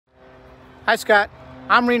Hi Scott,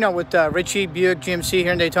 I'm Reno with Ritchie Buick GMC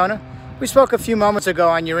here in Daytona. We spoke a few moments ago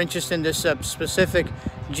on your interest in this specific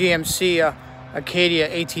GMC Acadia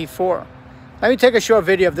AT4. Let me take a short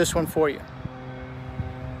video of this one for you.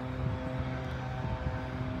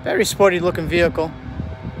 Very sporty looking vehicle.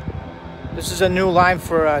 This is a new line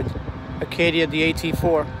for Acadia, the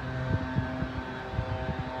AT4.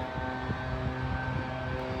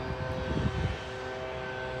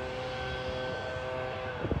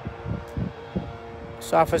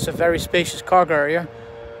 This offers a very spacious cargo area.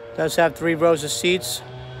 Does have 3 rows of seats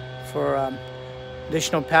for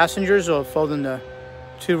additional passengers, or folding the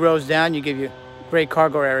 2 rows down, you give you great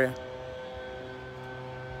cargo area.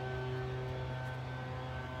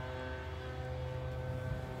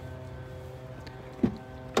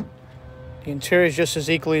 The interior is just as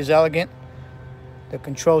equally as elegant. The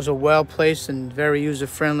controls are well placed and very user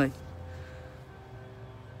friendly.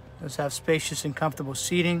 Does have spacious and comfortable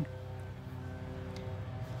seating,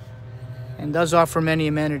 and does offer many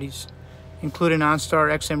amenities, including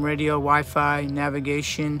OnStar XM radio, Wi-Fi,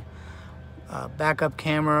 navigation, backup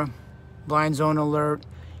camera, blind zone alert,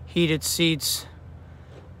 heated seats,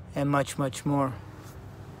 and much, much more.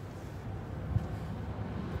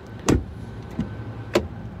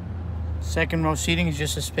 Second row seating is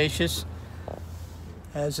just as spacious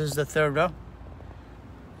as is the third row,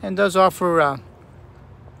 and does offer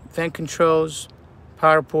vent controls,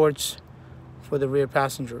 power ports for the rear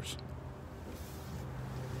passengers.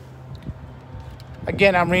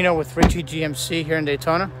 Again, I'm Reno with Ritchie GMC here in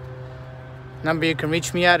Daytona. Number you can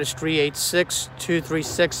reach me at is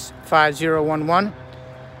 386-236-5011.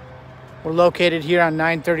 We're located here on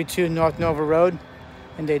 932 North Nova Road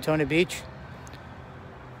in Daytona Beach.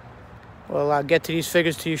 We'll get to these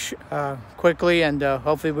figures to you quickly, and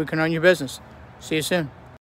hopefully we can earn your business. See you soon.